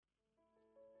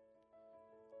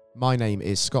My name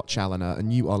is Scott Challoner,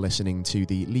 and you are listening to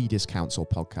the Leaders Council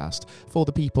podcast for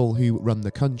the people who run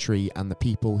the country and the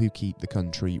people who keep the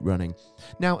country running.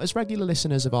 Now, as regular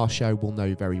listeners of our show will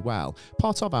know very well,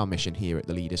 part of our mission here at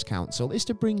the Leaders Council is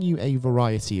to bring you a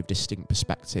variety of distinct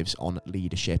perspectives on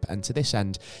leadership. And to this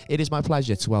end, it is my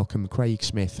pleasure to welcome Craig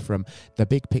Smith from The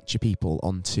Big Picture People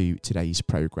onto today's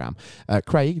programme.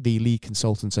 Craig, the lead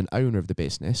consultant and owner of the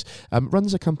business,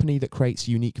 runs a company that creates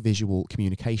unique visual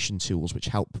communication tools which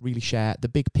help really share the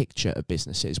big picture of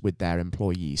businesses with their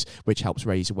employees, which helps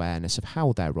raise awareness of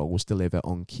how their roles deliver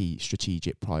on key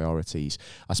strategic priorities.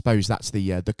 I suppose that's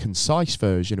the concise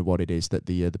version of what it is that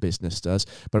the business does,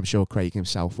 but I'm sure Craig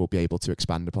himself will be able to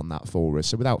expand upon that for us.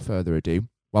 So without further ado,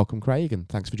 welcome Craig, and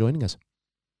thanks for joining us.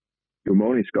 Good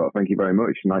morning, Scott. Thank you very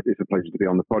much. It's a pleasure to be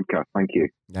on the podcast. Thank you.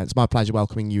 Yeah, it's my pleasure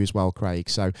welcoming you as well, Craig.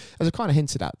 So, as I kind of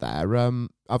hinted at there,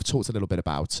 I've talked a little bit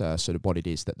about sort of what it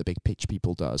is that the Big Picture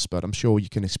People does, but I'm sure you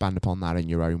can expand upon that in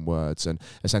your own words and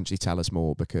essentially tell us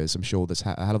more, because I'm sure there's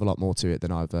a hell of a lot more to it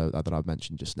than I've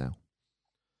mentioned just now.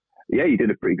 Yeah, you did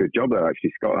a pretty good job there,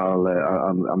 actually, Scott.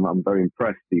 I'm very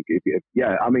impressed.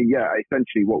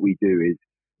 Essentially what we do is,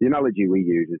 the analogy we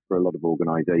use is for a lot of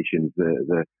organisations,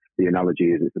 the analogy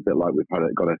is it's a bit like we've got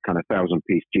a kind of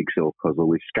 1,000-piece jigsaw puzzle.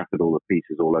 We've scattered all the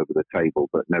pieces all over the table,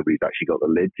 but nobody's actually got the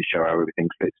lid to show how everything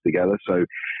fits together. So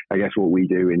I guess what we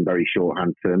do in very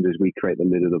shorthand terms is we create the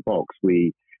lid of the box.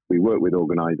 We work with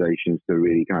organisations to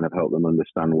really kind of help them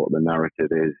understand what the narrative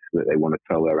is that they want to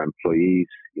tell their employees.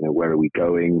 You know, where are we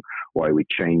going? Why are we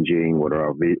changing?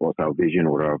 What's our vision?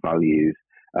 What are our values?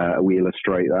 We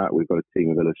illustrate that. We've got a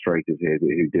team of illustrators here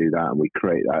who do that, and we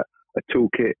create a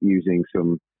toolkit using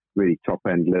some really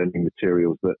top-end learning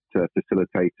materials that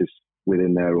facilitators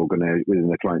within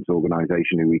the client's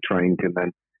organisation who we train can then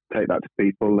take that to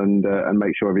people and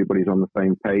make sure everybody's on the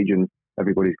same page and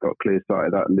everybody's got clear sight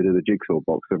of that lid of the jigsaw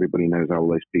box. Everybody knows how all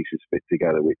those pieces fit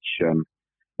together, which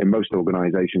in most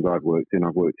organisations I've worked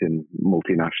in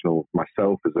multinational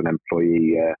myself as an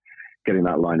employee. Getting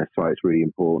that line of sight is really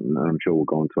important, and I'm sure we'll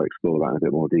go on to explore that in a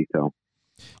bit more detail.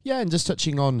 Yeah, and just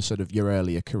touching on sort of your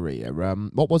earlier career,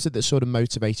 what was it that sort of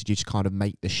motivated you to kind of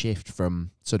make the shift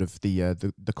from sort of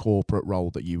the corporate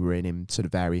role that you were in sort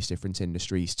of various different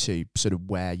industries to sort of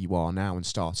where you are now and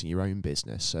starting your own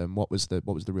business? What was the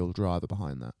real driver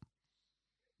behind that?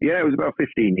 Yeah, it was about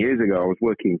 15 years ago. I was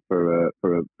working for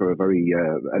a very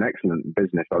an excellent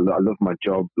business. I love my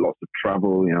job, lots of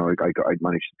travel. You know, I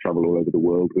managed to travel all over the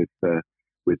world with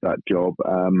that job.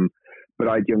 But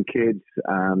I had young kids,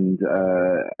 and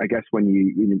I guess when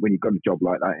you've got a job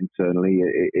like that internally,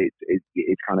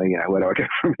 it's kind of, you know, where do I go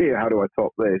from here? How do I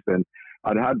top this? And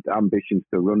I'd had ambitions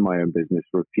to run my own business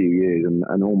for a few years,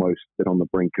 and almost been on the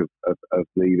brink of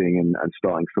leaving and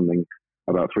starting something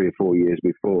about 3 or 4 years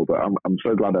before. But I'm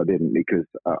so glad I didn't, because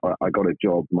I got a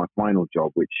job, my final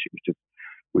job, which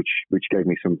gave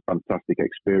me some fantastic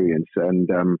experience.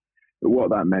 And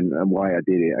what that meant and why I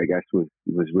did it, I guess, was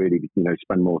really, you know,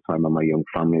 spend more time on my young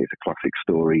family. It's a classic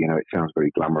story. You know, it sounds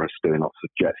very glamorous, doing lots of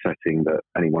jet setting, but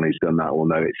anyone who's done that will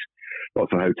know it's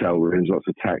lots of hotel rooms, lots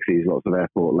of taxis, lots of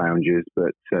airport lounges,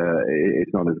 but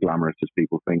it's not as glamorous as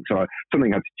people think. So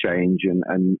something had to change,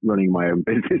 and running my own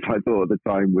business, I thought at the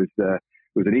time was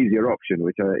an easier option,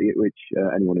 which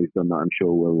anyone who's done that, I'm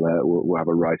sure will have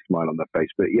a wry smile on their face.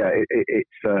 But yeah,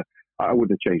 it's I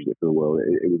wouldn't have changed it for the world.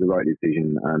 It was the right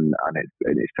decision, and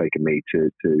it's taken me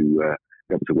to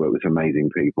be able to work with some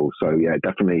amazing people. So yeah,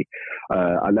 definitely,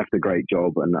 I left a great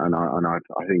job, and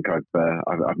I think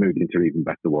I've moved into an even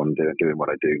better one, doing what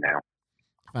I do now.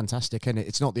 Fantastic. And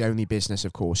it's not the only business,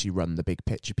 of course, you run, The Big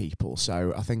Picture People.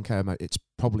 So I think it's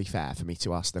probably fair for me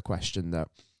to ask the question that,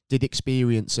 did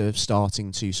experience of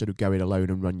starting to sort of go it alone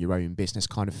and run your own business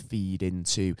kind of feed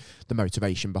into the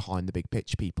motivation behind The Big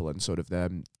Picture People and sort of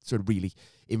really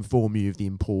inform you of the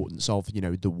importance of, you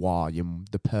know, the why and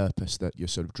the purpose that you're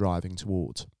sort of driving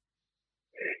towards?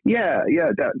 Yeah,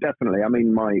 definitely. I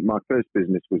mean, my first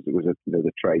business was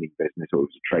the training business, or it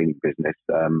was a training business,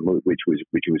 which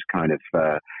was kind of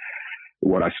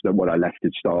what I left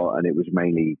to start, and it was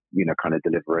mainly, you know, kind of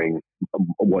delivering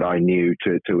what I knew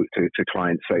to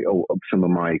clients. So,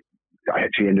 I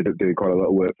actually ended up doing quite a lot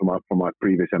of work for my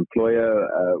previous employer,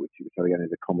 which again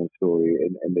is a common story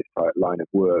in this type line of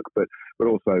work. But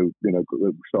also, you know,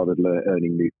 started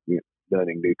learning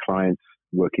new clients,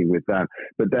 working with them.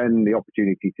 But then the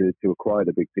opportunity to acquire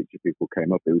The Big Picture People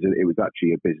came up. It was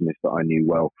actually a business that I knew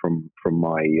well from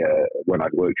my when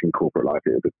I'd worked in corporate life.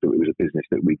 It was a business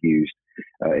that we used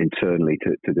internally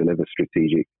to deliver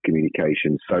strategic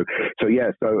communications. So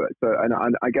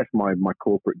I guess my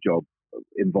corporate job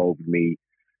involved me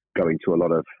going to a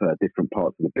lot of different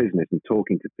parts of the business and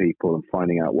talking to people and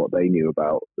finding out what they knew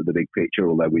about the big picture,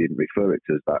 although we didn't refer it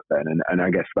to as that then. And I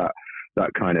guess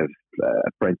that kind of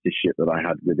apprenticeship that I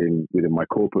had within my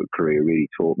corporate career really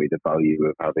taught me the value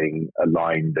of having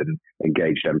aligned and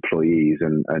engaged employees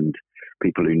and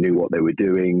people who knew what they were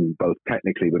doing, both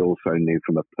technically, but also knew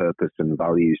from a purpose and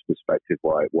values perspective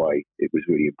why it was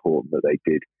really important that they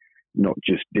not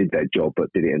just did their job,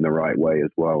 but did it in the right way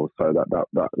as well. So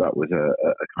that was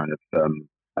a kind of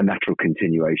a natural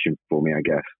continuation for me, I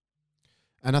guess.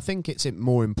 And I think it's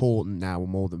more important now,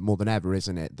 more than ever,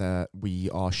 isn't it, that we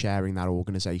are sharing that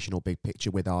organisational big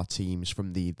picture with our teams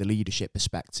from the leadership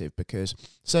perspective, because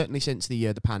certainly since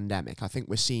the pandemic, I think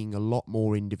we're seeing a lot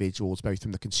more individuals, both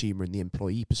from the consumer and the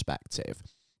employee perspective,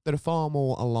 that are far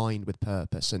more aligned with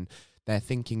purpose, and they're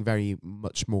thinking very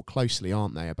much more closely,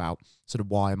 aren't they, about sort of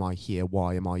why am I here?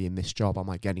 Why am I in this job? Am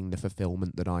I getting the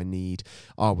fulfillment that I need?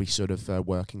 Are we sort of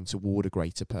working toward a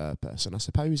greater purpose? And I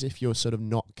suppose if you're sort of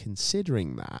not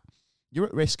considering that, you're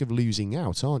at risk of losing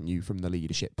out, aren't you, from the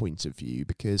leadership point of view?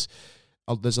 Because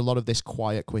there's a lot of this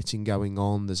quiet quitting going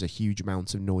on. There's a huge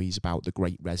amount of noise about the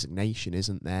great resignation,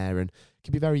 isn't there? And it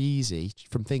can be very easy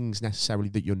from things necessarily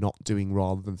that you're not doing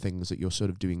rather than things that you're sort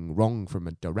of doing wrong from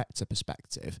a director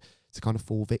perspective to kind of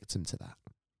fall victim to that.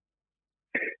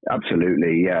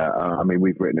 Absolutely, yeah. I mean,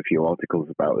 we've written a few articles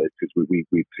about this because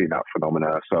we've seen that phenomena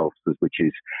ourselves, which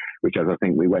as I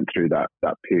think we went through that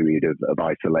period of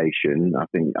isolation. I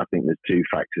think there's two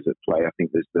factors at play. I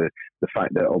think there's the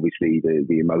fact that obviously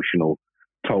the emotional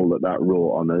toll that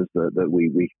wrought on us, that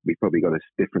we probably got a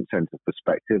different sense of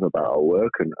perspective about our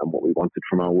work and what we wanted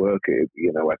from our work.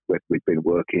 We've been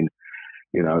working,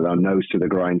 our nose to the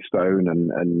grindstone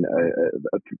and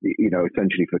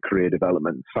essentially for career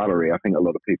development and salary. I think a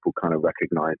lot of people kind of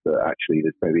recognize that actually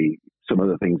there's maybe some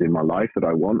other things in my life that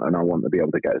I want, and I want to be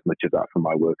able to get as much of that from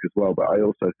my work as well. But I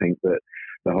also think that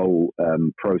the whole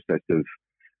process of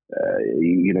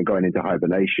going into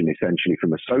hibernation, essentially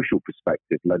from a social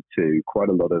perspective, led to quite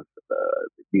a lot of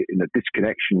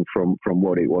disconnection from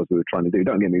what it was we were trying to do.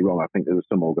 Don't get me wrong, I think there were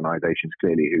some organisations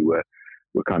clearly who were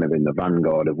kind of in the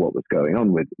vanguard of what was going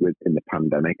on with in the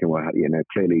pandemic, and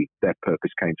clearly their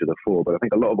purpose came to the fore. But I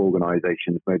think a lot of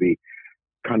organisations maybe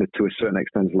kind of to a certain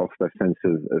extent lost their sense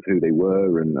of who they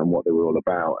were and what they were all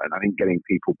about. And I think getting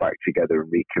people back together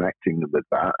and reconnecting them with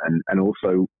that, and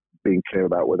also being clear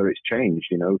about whether it's changed.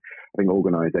 I think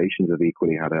organisations have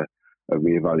equally had a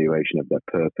reevaluation of their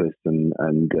purpose and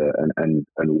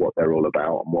what they're all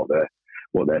about and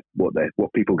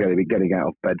what people are getting out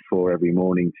of bed for every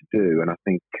morning to do. And I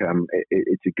think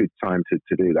it's a good time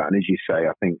to do that. And as you say,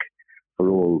 I think for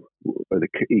all the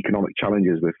economic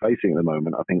challenges we're facing at the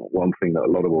moment, I think one thing that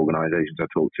a lot of organisations I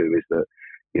talk to is that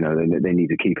they need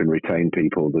to keep and retain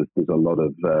people. There's a lot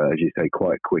of, as you say,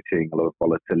 quiet quitting, a lot of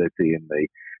volatility in the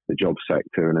job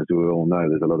sector, and as we all know,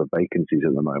 there's a lot of vacancies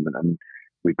at the moment, and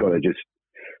we can't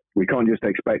just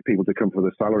expect people to come for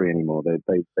the salary anymore.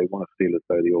 They want to feel as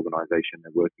though the organisation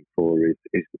they're working for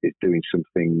is doing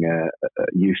something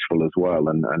useful as well,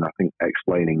 and I think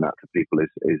explaining that to people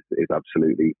is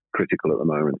absolutely critical at the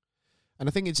moment. And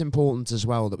I think it's important as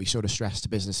well that we sort of stress to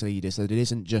business leaders that it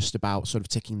isn't just about sort of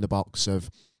ticking the box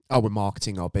of, we're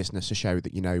marketing our business to show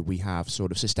that, we have sort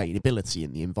of sustainability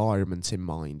in the environment in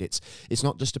mind. It's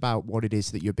not just about what it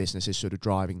is that your business is sort of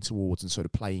driving towards and sort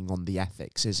of playing on the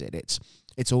ethics, is it?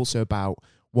 It's also about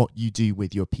what you do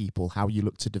with your people, how you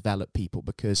look to develop people,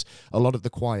 because a lot of the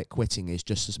quiet quitting is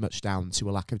just as much down to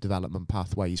a lack of development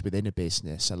pathways within a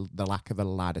business, the lack of a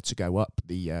ladder to go up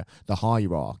the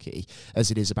hierarchy,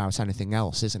 as it is about anything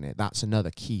else, isn't it? That's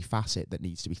another key facet that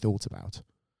needs to be thought about.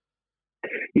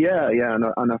 Yeah,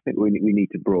 and I think we need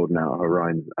to broaden out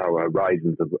our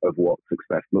horizons of what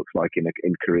success looks like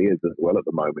in careers as well at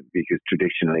the moment, because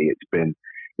traditionally it's been,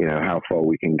 how far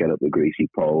we can get up the greasy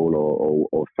pole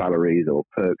or salaries or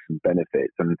perks and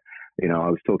benefits. And, I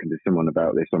was talking to someone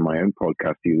about this on my own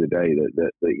podcast the other day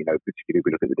that particularly if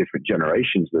we look at the different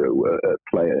generations that are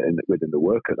play within the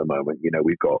work at the moment,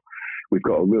 we've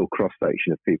got a real cross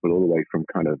section of people all the way from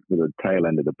kind of the tail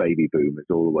end of the baby boomers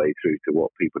all the way through to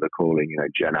what people are calling,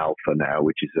 Gen Alpha now,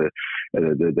 which is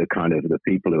the kind of the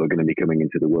people who are going to be coming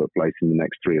into the workplace in the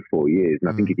next 3 or 4 years. And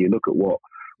I think if you look at what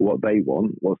they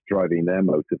want, what's driving their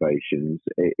motivations,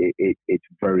 it's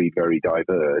very, very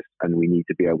diverse, and we need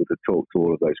to be able to talk to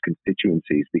all of those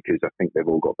constituencies, because I think they've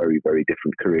all got very, very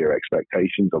different career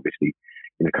expectations. Obviously,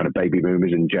 kind of baby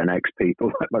boomers and Gen X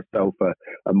people like myself are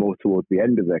more towards the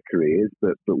end of their careers,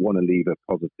 but want to leave a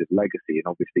positive legacy. And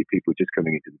obviously, people just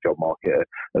coming into the job market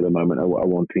at the moment are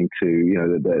wanting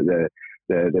to,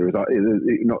 there is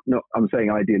not I'm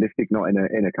saying idealistic, not in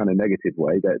a kind of negative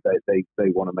way. They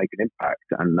want to make an impact,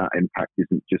 and that impact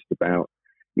isn't just about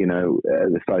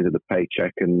the size of the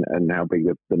paycheck and how big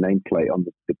the nameplate on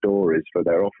the door is for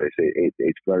their office.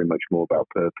 It's very much more about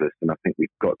purpose, and I think we've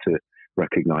got to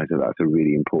recognise that that's a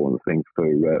really important thing for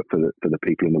the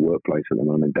people in the workplace at the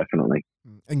moment, definitely.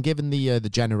 And given the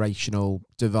generational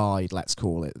divide, let's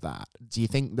call it that, do you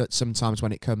think that sometimes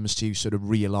when it comes to sort of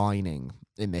realigning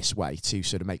in this way to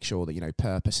sort of make sure that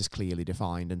purpose is clearly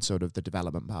defined and sort of the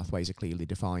development pathways are clearly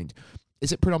defined,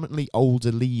 is it predominantly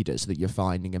older leaders that you're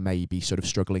finding are maybe sort of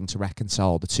struggling to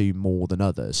reconcile the two more than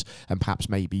others, and perhaps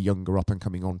maybe younger up and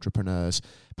coming entrepreneurs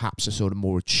perhaps are sort of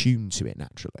more attuned to it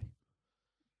naturally?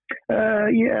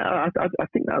 I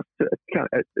think that's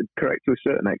correct to a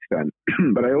certain extent,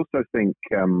 but I also think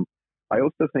that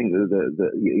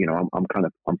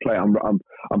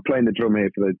I'm playing the drum here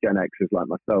for the Gen Xers like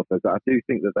myself. As I do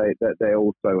think that they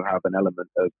also have an element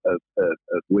of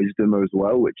wisdom as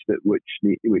well,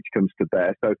 which comes to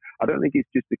bear. So I don't think it's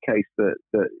just the case that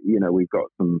we've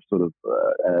got some sort of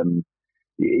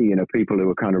people who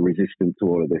are kind of resistant to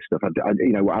all of this stuff.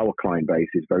 Our client base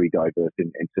is very diverse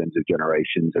in terms of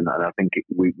generations, and I think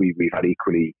we've had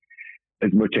equally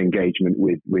as much engagement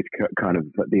with kind of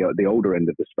the older end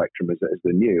of the spectrum as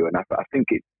the new. And I think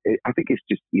it's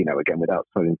just again, without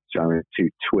sounding too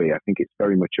twee, I think it's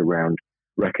very much around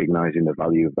recognizing the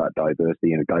value of that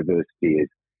diversity. Diversity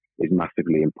is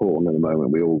massively important at the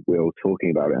moment. We're all talking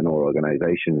about it in all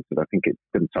organizations, but I think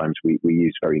sometimes we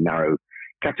use very narrow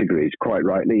categories, quite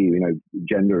rightly.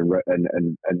 Gender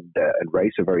and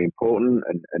race are very important,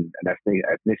 and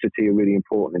ethnicity are really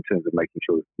important in terms of making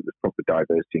sure that there's proper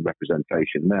diversity and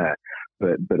representation there.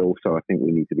 But also, I think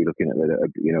we need to be looking at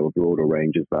a broader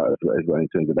range of that as well in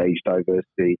terms of age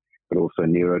diversity, but also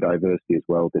neurodiversity as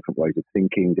well. Different ways of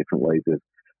thinking, different ways of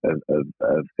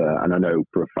and I know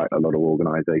for a fact a lot of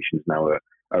organisations now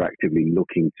are actively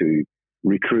looking to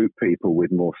recruit people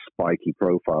with more spiky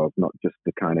profiles, not just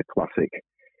the kind of classic,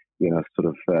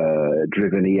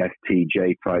 driven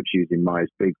ESTJ types using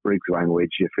Myers-Briggs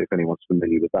language, if anyone's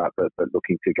familiar with that, but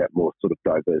looking to get more sort of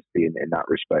diversity in that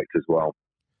respect as well.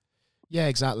 Yeah,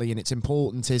 exactly. And it's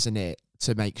important, isn't it,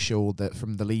 to make sure that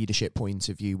from the leadership point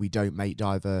of view, we don't make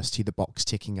diversity the box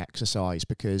ticking exercise,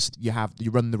 because you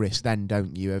run the risk then,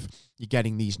 don't you, of you're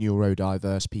getting these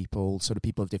neurodiverse people, sort of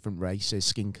people of different races,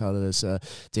 skin colours,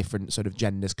 different sort of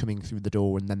genders coming through the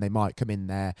door, and then they might come in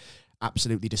there,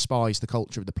 absolutely despise the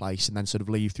culture of the place, and then sort of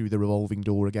leave through the revolving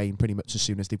door again pretty much as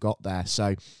soon as they've got there.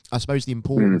 So I suppose the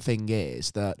important thing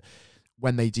is that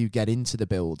when they do get into the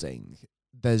building,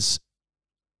 there's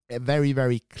a very,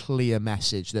 very clear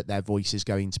message that their voice is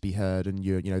going to be heard and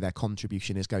their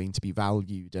contribution is going to be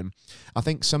valued. And I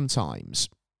think sometimes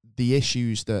the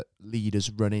issues that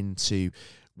leaders run into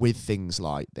with things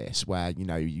like this, where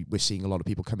we're seeing a lot of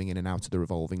people coming in and out of the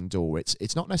revolving door,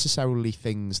 it's not necessarily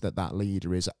things that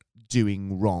leader is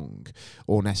doing wrong,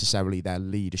 or necessarily their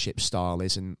leadership style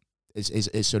is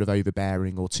sort of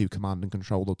overbearing or too command and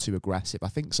control or too aggressive. I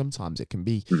think sometimes it can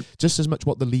be just as much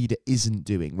what the leader isn't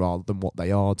doing rather than what they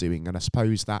are doing. And I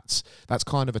suppose that's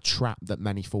kind of a trap that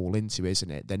many fall into, isn't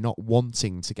it? They're not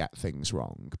wanting to get things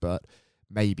wrong, but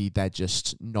maybe they're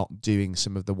just not doing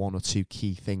some of the one or two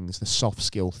key things, the soft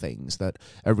skill things that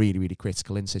are really, really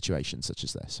critical in situations such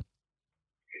as this.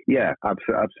 Yeah,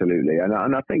 absolutely, and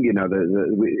I think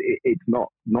it's not,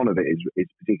 none of it is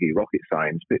particularly rocket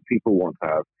science, but people want to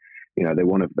have, they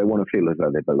want to feel as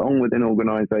though they belong within an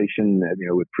organisation.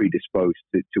 We're predisposed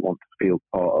to want to feel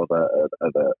part of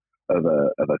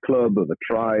a club, of a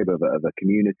tribe, of a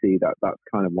community. That's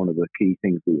kind of one of the key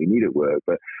things that we need at work.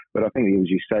 But I think, as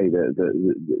you say,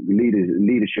 the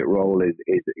leadership role is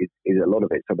a lot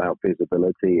of it's about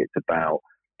visibility. It's about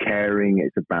caring.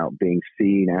 It's about being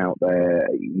seen out there.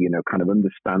 Kind of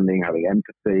understanding, having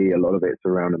empathy. A lot of it's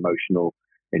around emotional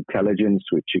intelligence,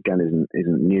 which again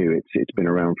isn't new. It's been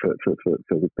around for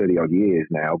 30 odd years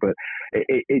now. But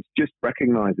it's just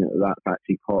recognizing that that's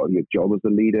actually part of your job as a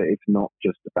leader. It's not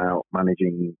just about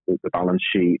managing the balance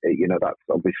sheet. That's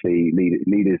obviously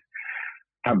leaders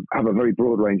have a very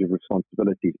broad range of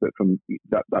responsibilities, but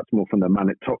that's more from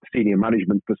the top senior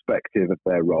management perspective of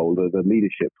their role. The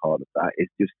leadership part of that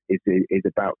is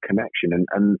about connection,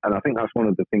 and I think that's one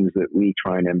of the things that we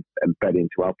try and embed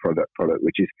into our product,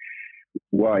 which is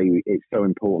why it's so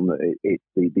important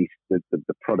that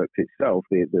the product itself,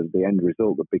 the end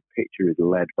result, the big picture, is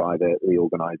led by the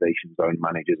organization's own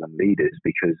managers and leaders,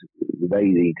 because they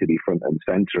need to be front and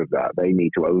center of that. They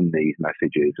need to own these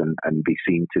messages and be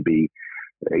seen to be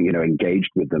engaged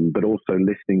with them, but also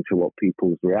listening to what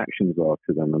people's reactions are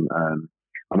to them.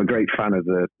 I'm a great fan of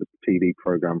the TV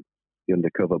program The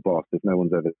Undercover Boss. If no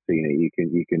one's ever seen it, you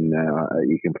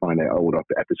can find it old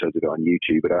episodes of it on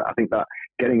YouTube. But I think that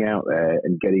getting out there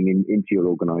and getting into your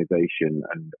organisation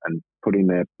and putting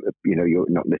their, you're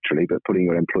not literally, but putting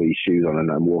your employees' shoes on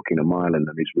and walking a mile in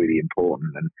them is really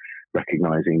important, and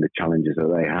recognising the challenges that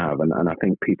they have. And I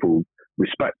think people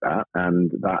respect that,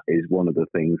 and that is one of the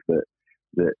things that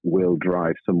will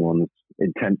drive someone's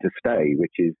intent to stay,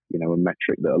 which is, a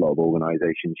metric that a lot of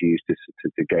organisations use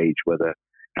to gauge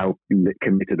how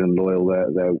committed and loyal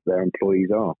their employees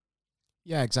are.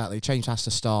 Yeah, exactly. Change has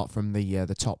to start from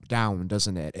the top down,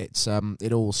 doesn't it? It's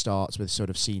it all starts with sort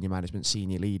of senior management,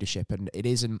 senior leadership, and it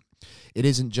isn't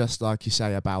just, like you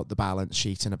say, about the balance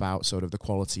sheet and about sort of the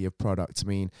quality of product. I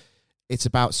mean, it's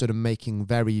about sort of making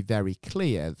very, very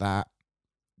clear that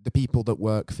the people that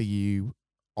work for you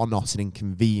are not an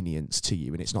inconvenience to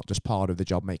you, and it's not just part of the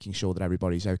job making sure that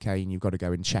everybody's okay and you've got to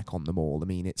go and check on them all. I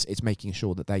mean, it's making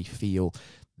sure that they feel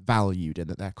valued and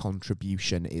that their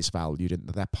contribution is valued and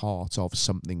that they're part of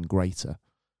something greater.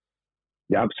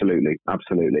 Yeah, absolutely.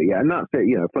 Yeah, and that's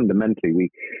it.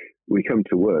 Fundamentally, we come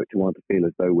to work to want to feel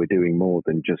as though we're doing more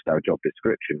than just our job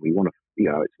description. We want to,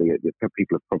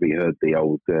 people have probably heard the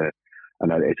old. I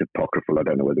know it's apocryphal. I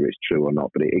don't know whether it's true or not,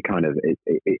 but it kind of,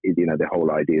 the whole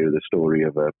idea of the story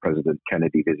of President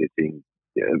Kennedy visiting,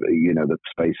 the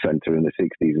Space Center in the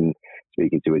 60s and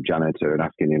speaking to a janitor and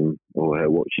asking him or her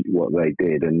what they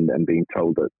did, and being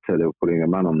told that they were putting a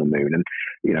man on the moon. And,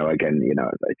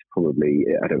 it's probably,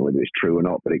 I don't know whether it's true or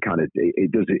not, but it kind of,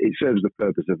 it serves the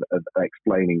purpose of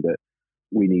explaining that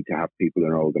we need to have people in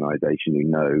our organisation who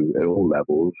know at all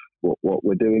levels what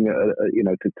we're doing,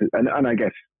 and I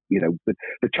guess,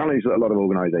 the challenge that a lot of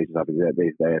organisations have is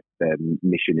that their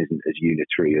mission isn't as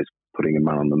unitary as putting a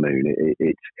man on the moon.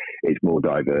 It's more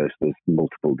diverse. There's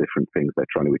multiple different things they're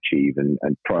trying to achieve, and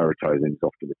prioritising is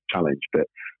often a challenge. But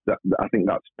I think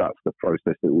that's the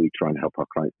process that we try and help our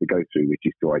clients to go through, which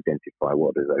is to identify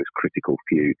what are those critical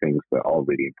few things that are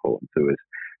really important to us,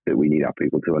 that we need our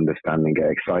people to understand and get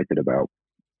excited about.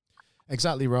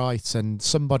 Exactly right. And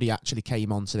somebody actually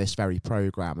came onto this very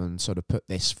program and sort of put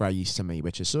this phrase to me,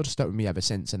 which has sort of stuck with me ever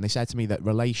since. And they said to me that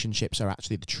relationships are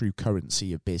actually the true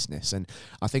currency of business. And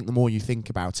I think the more you think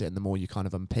about it and the more you kind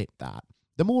of unpick that,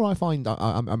 the more I find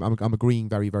I'm agreeing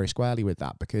very, very squarely with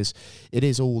that, because it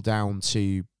is all down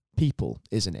to people,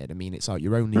 isn't it? I mean, it's like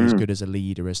you're only as good as a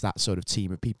leader as that sort of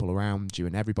team of people around you,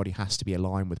 and everybody has to be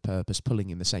aligned with purpose, pulling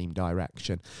in the same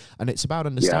direction. And it's about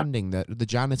understanding that the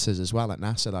janitors as well at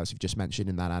NASA, as you've just mentioned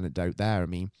in that anecdote there, I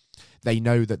mean, they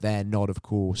know that they're not, of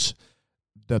course,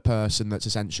 the person that's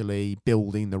essentially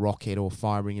building the rocket or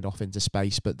firing it off into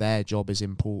space, but their job is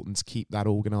important to keep that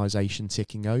organisation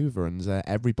ticking over, and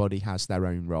everybody has their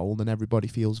own role and everybody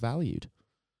feels valued.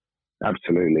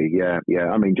 Absolutely, yeah.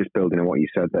 I mean, just building on what you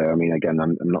said there. I mean, again,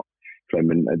 I'm not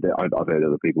claiming. I've heard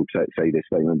other people say this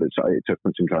statement, but it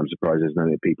sometimes surprises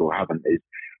me that people haven't.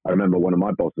 I remember one of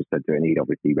my bosses said to it, and he'd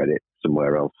obviously read it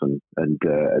somewhere else, and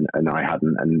I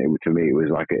hadn't. And to me, it was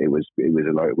like it was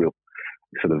a real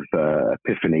sort of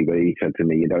epiphany. But he said to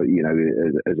me, as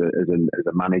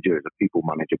a manager, as a people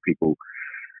manager, people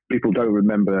don't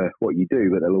remember what you do,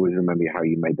 but they'll always remember how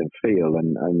you made them feel.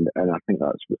 And I think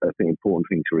that's the important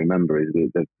thing to remember, is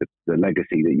the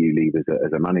legacy that you leave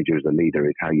as a manager, as a leader,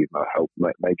 is how you've helped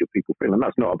made your people feel. And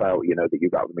that's not about, that you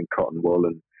wrap them in cotton wool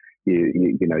and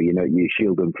you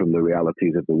shield them from the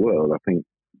realities of the world. I think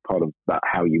part of that,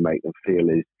 how you make them feel,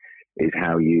 is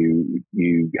how you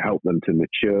help them to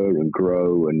mature and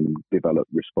grow and develop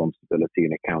responsibility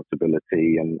and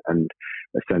accountability and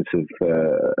a sense of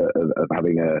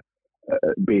having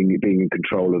being in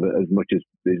control of it as much as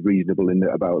is reasonable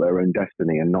about their own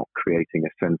destiny, and not creating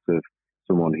a sense of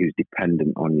someone who's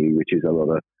dependent on you, which is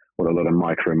what a lot of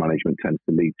micromanagement tends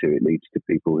to lead to. It leads to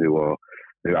people who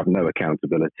have no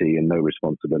accountability and no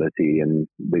responsibility, and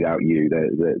without you,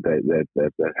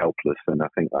 they're helpless. And I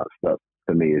think that's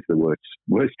for me is the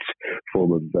worst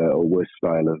form of or worst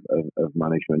style of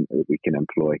management that we can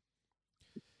employ.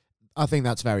 I think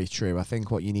that's very true. I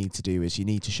think what you need to do is you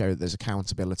need to show that there's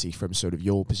accountability from sort of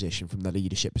your position, from the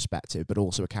leadership perspective, but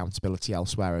also accountability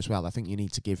elsewhere as well. I think you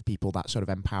need to give people that sort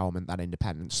of empowerment, that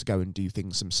independence to go and do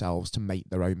things themselves, to make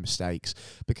their own mistakes,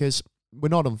 because we're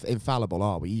not infallible,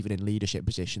 are we? Even in leadership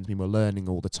positions, I mean, we're learning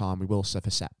all the time. We will suffer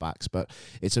setbacks, but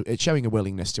it's showing a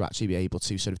willingness to actually be able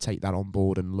to sort of take that on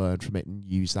board and learn from it and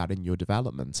use that in your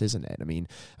development, isn't it? I mean,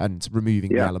 and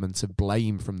removing the element of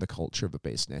blame from the culture of a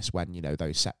business when,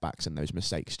 those setbacks and those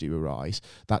mistakes do arise,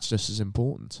 that's just as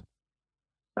important.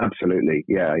 Absolutely,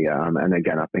 yeah. And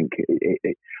again, I think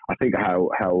I think how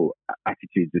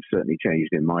attitudes have certainly changed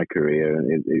in my career.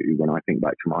 When I think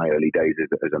back to my early days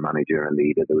as a manager and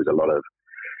leader, there was a lot of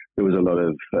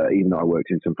even though I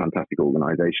worked in some fantastic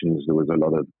organisations, there was a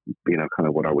lot of kind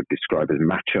of what I would describe as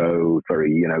macho,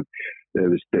 very there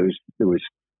was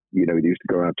they used to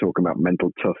go around talking about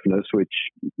mental toughness, which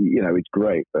it's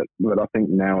great, but I think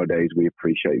nowadays we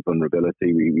appreciate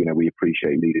vulnerability. We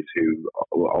appreciate leaders who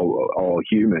are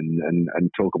human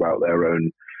and talk about their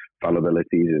own fallibilities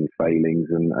and failings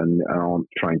and aren't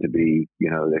trying to be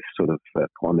this sort of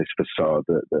on this facade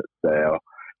that they are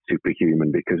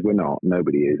superhuman, because we're not.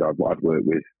 Nobody is. I've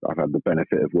had the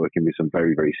benefit of working with some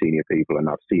very, very senior people, and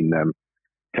I've seen them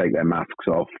take their masks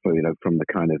off, from the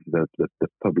kind of the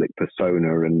public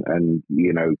persona and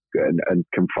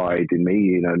confide in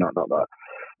me. Not that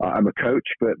I'm a coach,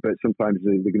 but sometimes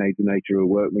the nature of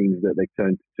work means that they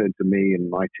turn to me and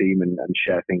my team and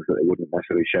share things that they wouldn't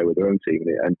necessarily share with their own team.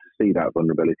 And to see that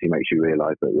vulnerability makes you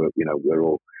realise that we're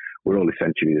all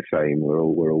essentially the same. We're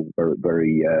all very,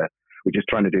 very we're just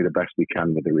trying to do the best we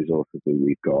can with the resources that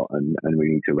we've got, and we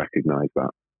need to recognise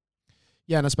that.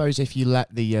 Yeah, and I suppose if you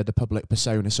let the public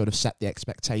persona sort of set the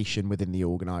expectation within the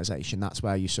organisation, that's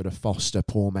where you sort of foster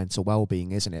poor mental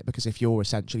well-being, isn't it? Because if you're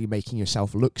essentially making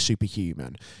yourself look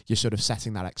superhuman, you're sort of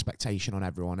setting that expectation on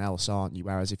everyone else, aren't you?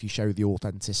 Whereas if you show the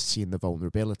authenticity and the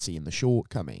vulnerability and the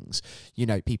shortcomings,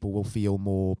 people will feel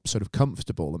more sort of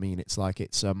comfortable. I mean, it's like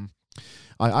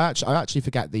I actually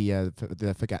forget the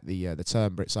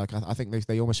term, but it's like I think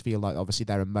they almost feel like obviously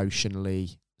they're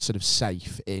emotionally sort of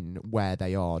safe in where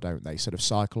they are, don't they? Sort of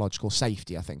psychological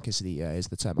safety, I think, is the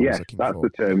term I was looking for. Yes, that's the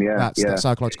term. Yeah, that's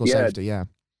psychological safety. Yeah.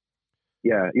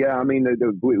 Yeah. I mean,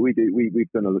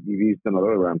 we've done a lot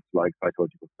around like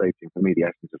psychological safety. And for me, the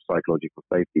essence of psychological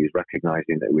safety is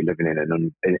recognizing that we're living in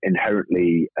an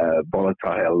inherently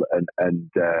volatile and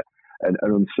an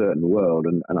uncertain world.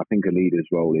 And I think a leader's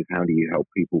role is how do you help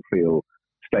people feel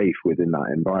safe within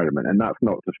that environment? And that's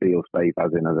not to feel safe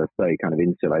as I say, kind of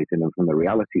insulating them from the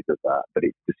realities of that, but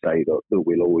it's to say that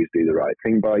we'll always do the right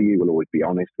thing by you, we'll always be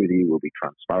honest with you, we'll be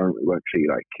transparent, we won't treat you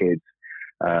like kids.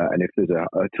 And if there's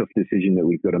a tough decision that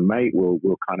we've got to make, we'll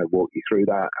kind of walk you through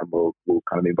that, and we'll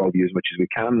kind of involve you as much as we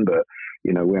can. But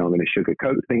we aren't going to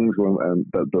sugarcoat things,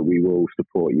 but we will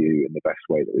support you in the best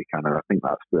way that we can. And I think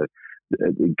that's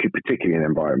particularly an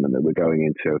environment that we're going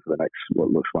into for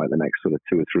what looks like the next sort of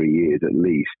 2 or 3 years at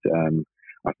least.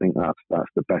 I think that's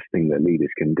the best thing that leaders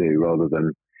can do, rather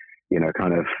than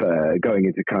kind of going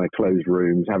into kind of closed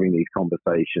rooms, having these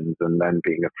conversations, and then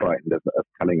being frightened of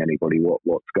telling anybody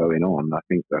what's going on. I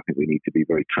think we need to be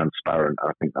very transparent.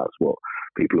 I think that's what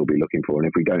people will be looking for, and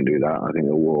if we don't do that, I think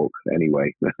they'll walk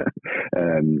anyway.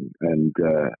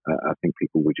 I think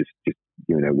people will just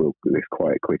this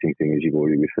quiet quitting thing, as you've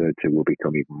already referred to, will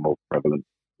become even more prevalent.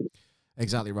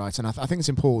 Exactly right, and I think it's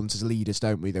important as leaders,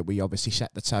 don't we, that we obviously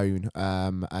set the tone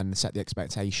and set the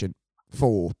expectation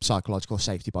for psychological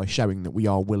safety by showing that we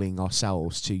are willing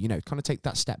ourselves to, kind of take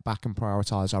that step back and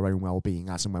prioritise our own well-being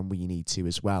as and when we need to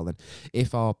as well. And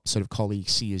if our sort of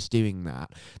colleagues see us doing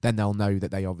that, then they'll know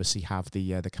that they obviously have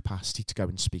the capacity to go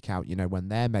and speak out, when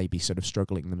they're maybe sort of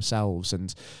struggling themselves.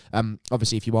 And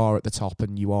obviously, if you are at the top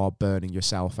and you are burning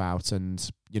yourself out and,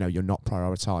 you're not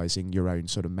prioritising your own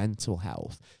sort of mental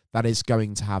health, that is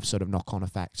going to have sort of knock-on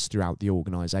effects throughout the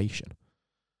organisation.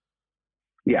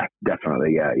 Yeah,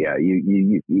 definitely. Yeah.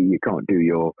 You can't do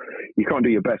your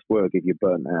best work if you're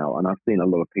burnt out. And I've seen a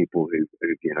lot of people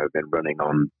who've been running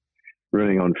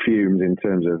on fumes in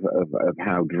terms of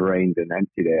how drained and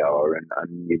empty they are. And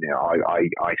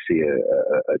I see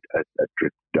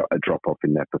a drop off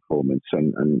in their performance.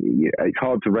 And it's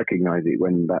hard to recognise it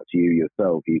when that's you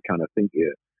yourself. You kind of think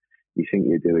you're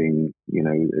doing,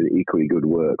 equally good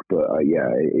work, but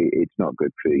it's not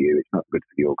good for you. It's not good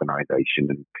for the organisation,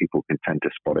 and people can tend to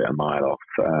spot it a mile off.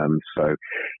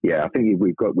 I think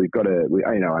we've got to,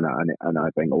 and I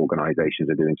think organisations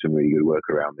are doing some really good work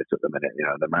around this at the minute.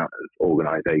 The amount of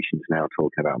organisations now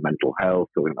talking about mental health,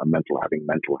 having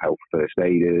mental health first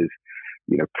aiders,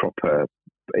 proper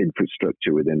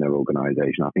infrastructure within their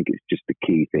organisation. I think it's just the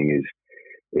key thing is,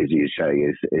 as you say,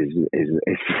 is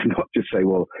not just say,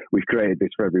 well, we've created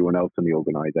this for everyone else in the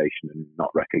organisation, and not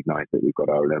recognise that we've got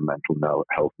our own mental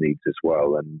health needs as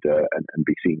well, and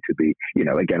be seen to be,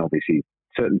 again, obviously,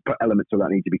 certain elements of that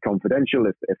need to be confidential.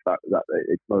 If that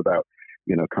it's not about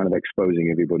kind of exposing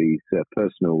everybody's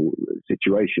personal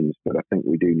situations, but I think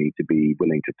we do need to be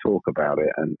willing to talk about it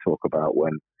and talk about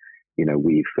when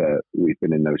we've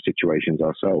been in those situations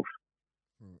ourselves.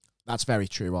 That's very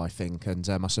true, I think. And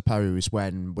I suppose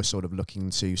when we're sort of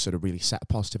looking to sort of really set a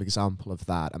positive example of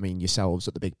that, I mean, yourselves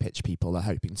at the Big Pitch People are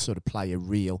hoping to sort of play a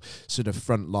real sort of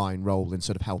frontline role in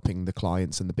sort of helping the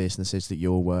clients and the businesses that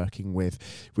you're working with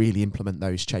really implement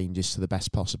those changes to the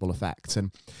best possible effect.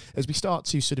 And as we start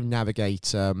to sort of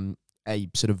navigate a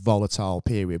sort of volatile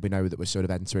period, we know that we're sort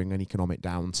of entering an economic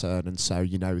downturn, and so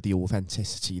the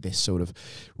authenticity, this sort of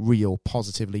real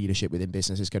positive leadership within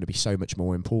business is going to be so much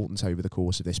more important over the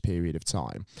course of this period of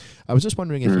time. I was just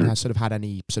wondering if you have sort of had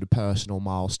any sort of personal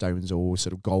milestones or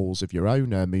sort of goals of your own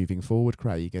moving forward,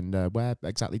 Craig, and where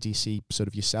exactly do you see sort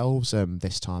of yourselves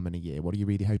this time in a year? What are you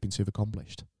really hoping to have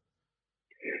accomplished?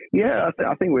 Yeah,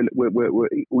 I think it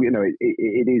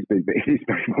is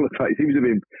very volatile. It seems to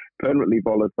be permanently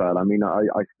volatile. I mean,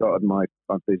 I started my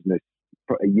business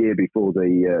a year before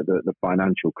the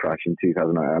financial crash in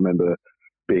 2008. I remember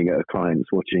being at a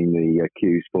client's watching the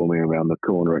queues forming around the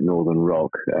corner at Northern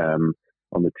Rock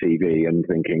on the TV and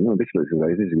thinking, oh, this is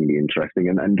going to be interesting,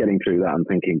 and getting through that and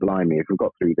thinking, blimey, if we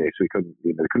got through this, we couldn't,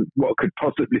 what could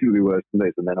possibly be worse than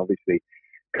this? And then obviously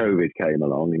COVID came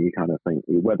along, and you kind of think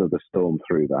you weather the storm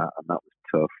through that, and that was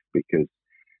tough because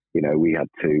we had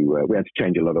to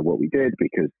change a lot of what we did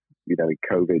because in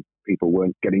COVID people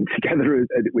weren't getting together,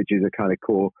 which is a kind of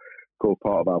core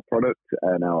part of our product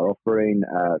and our offering.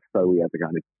 So we had to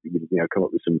kind of come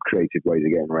up with some creative ways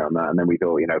of getting around that, and then we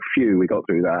thought we got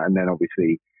through that, and then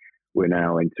obviously we're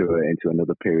now into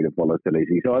another period of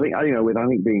volatility. So I think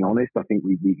being honest, I think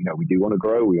we do want to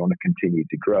grow, we want to continue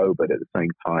to grow, but at the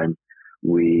same time,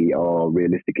 we are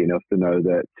realistic enough to know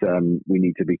that we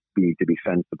need to be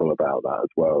sensible about that as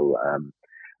well.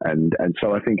 And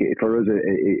so I think for us,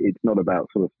 it's not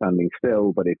about sort of standing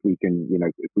still, but if we can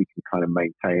kind of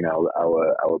maintain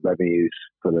our revenues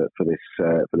for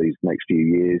these next few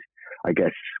years, I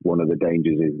guess one of the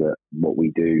dangers is that what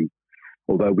we do,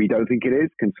 although we don't think it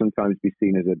is, can sometimes be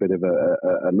seen as a bit of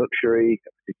a luxury,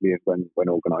 particularly when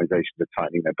organisations are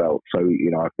tightening their belts. So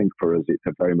I think for us, it's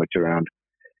very much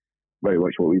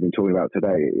what we've been talking about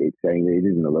today. It's saying that it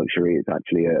isn't a luxury, it's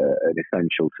actually an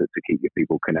essential to keep your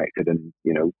people connected. And,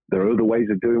 there are other ways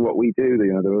of doing what we do.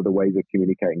 There are other ways of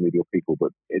communicating with your people,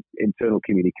 but internal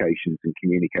communications and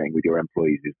communicating with your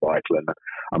employees is vital. And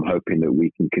I'm hoping that we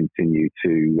can continue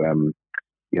to,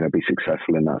 be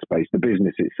successful in that space. The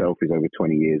business itself is over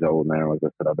 20 years old now. As I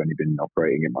said, I've only been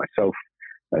operating it myself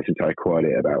since I acquired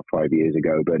it about 5 years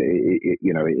ago, but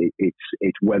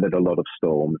it's weathered a lot of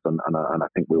storms, and I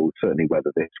think we'll certainly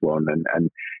weather this one, and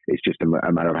it's just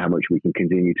a matter of how much we can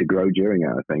continue to grow during it,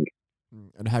 I think.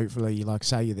 And hopefully, like I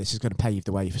say, this is going to pave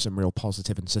the way for some real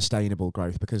positive and sustainable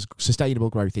growth, because sustainable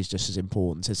growth is just as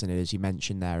important, isn't it, as you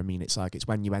mentioned there. I mean, it's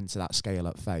when you enter that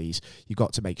scale-up phase, you've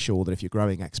got to make sure that if you're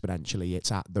growing exponentially, it's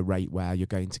at the rate where you're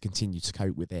going to continue to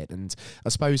cope with it. And I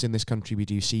suppose in this country, we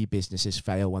do see businesses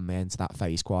fail when they enter that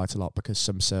phase quite a lot, because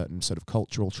some certain sort of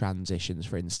cultural transitions,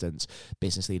 for instance,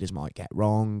 business leaders might get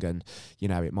wrong, and,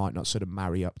 it might not sort of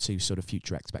marry up to sort of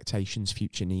future expectations,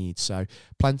 future needs. So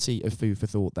plenty of food for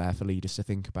thought there for leaders to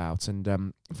think about. And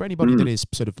for anybody that is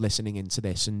sort of listening into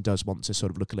this and does want to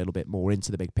sort of look a little bit more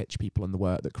into the Big Pitch People and the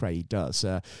work that Craig does,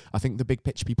 I think the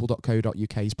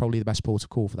bigpitchpeople.co.uk is probably the best port of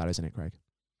call for that, isn't it, Craig?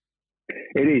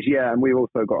 It is, yeah, and we've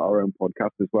also got our own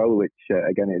podcast as well, which,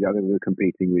 again, I think we're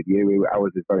competing with you.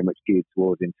 Ours is very much geared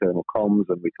towards internal comms,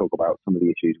 and we talk about some of the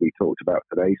issues we talked about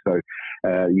today. So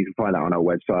you can find that on our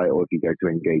website, or if you go to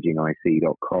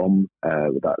engagingic.com,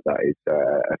 that is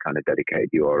a kind of dedicated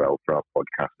URL for our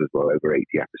podcast as well, over 80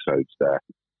 episodes there.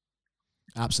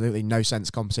 Absolutely no sense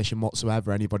competition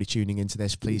whatsoever. Anybody tuning into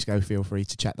this, please feel free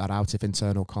to check that out. If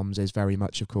internal comms is very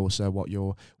much, of course, what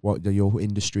your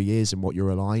industry is and what you're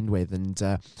aligned with. And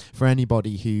for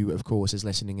anybody who, of course, is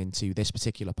listening into this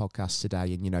particular podcast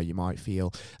today, and you might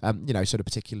feel sort of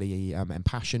particularly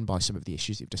impassioned by some of the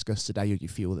issues you've discussed today, or you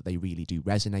feel that they really do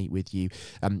resonate with you,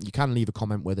 you can leave a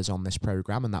comment with us on this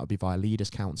program, and that would be via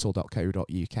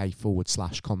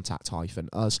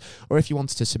leaderscouncil.co.uk/contact-us. Or if you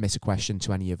wanted to submit a question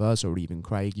to any of us, or even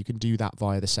Craig, you can do that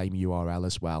via the same URL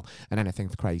as well. And anything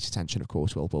for Craig's attention, of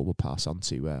course, we'll pass on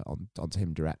to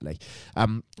him directly.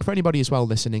 For anybody as well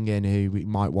listening in who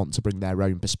might want to bring their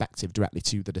own perspective directly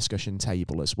to the discussion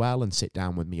table as well and sit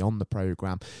down with me on the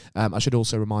programme, I should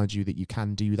also remind you that you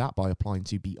can do that by applying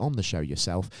to be on the show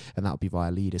yourself, and that would be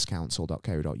via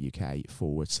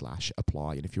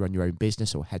leaderscouncil.co.uk/apply. And if you run your own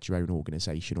business or head your own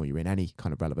organisation, or you're in any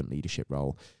kind of relevant leadership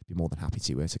role, I'd be more than happy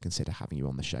to consider having you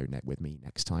on the show with me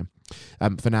next time.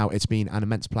 for now, it's been an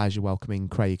immense pleasure welcoming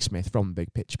Craig Smith from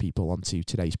Big Pitch People onto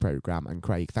today's programme. And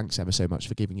Craig, thanks ever so much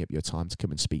for giving up your time to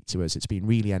come and speak to us. It's been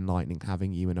really enlightening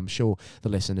having you, and I'm sure the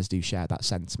listeners do share that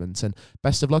sentiment. And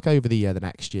best of luck over the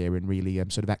next year in really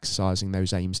sort of exercising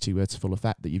those aims to full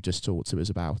effect that you've just talked to us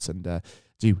about. And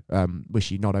do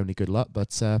wish you not only good luck,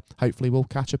 but hopefully we'll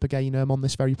catch up again on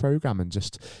this very programme and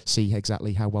just see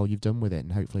exactly how well you've done with it.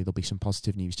 And hopefully there'll be some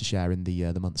positive news to share in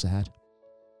the months ahead.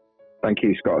 Thank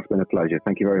you, Scott. It's been a pleasure.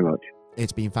 Thank you very much.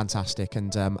 It's been fantastic.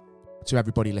 And to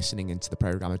everybody listening into the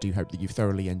programme, I do hope that you've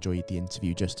thoroughly enjoyed the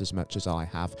interview just as much as I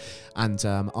have. And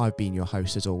I've been your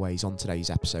host, as always, on today's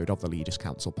episode of the Leaders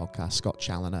Council podcast, Scott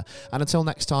Challoner. And until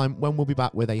next time, when we'll be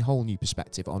back with a whole new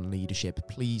perspective on leadership,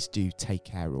 please do take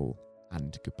care all,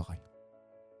 and goodbye.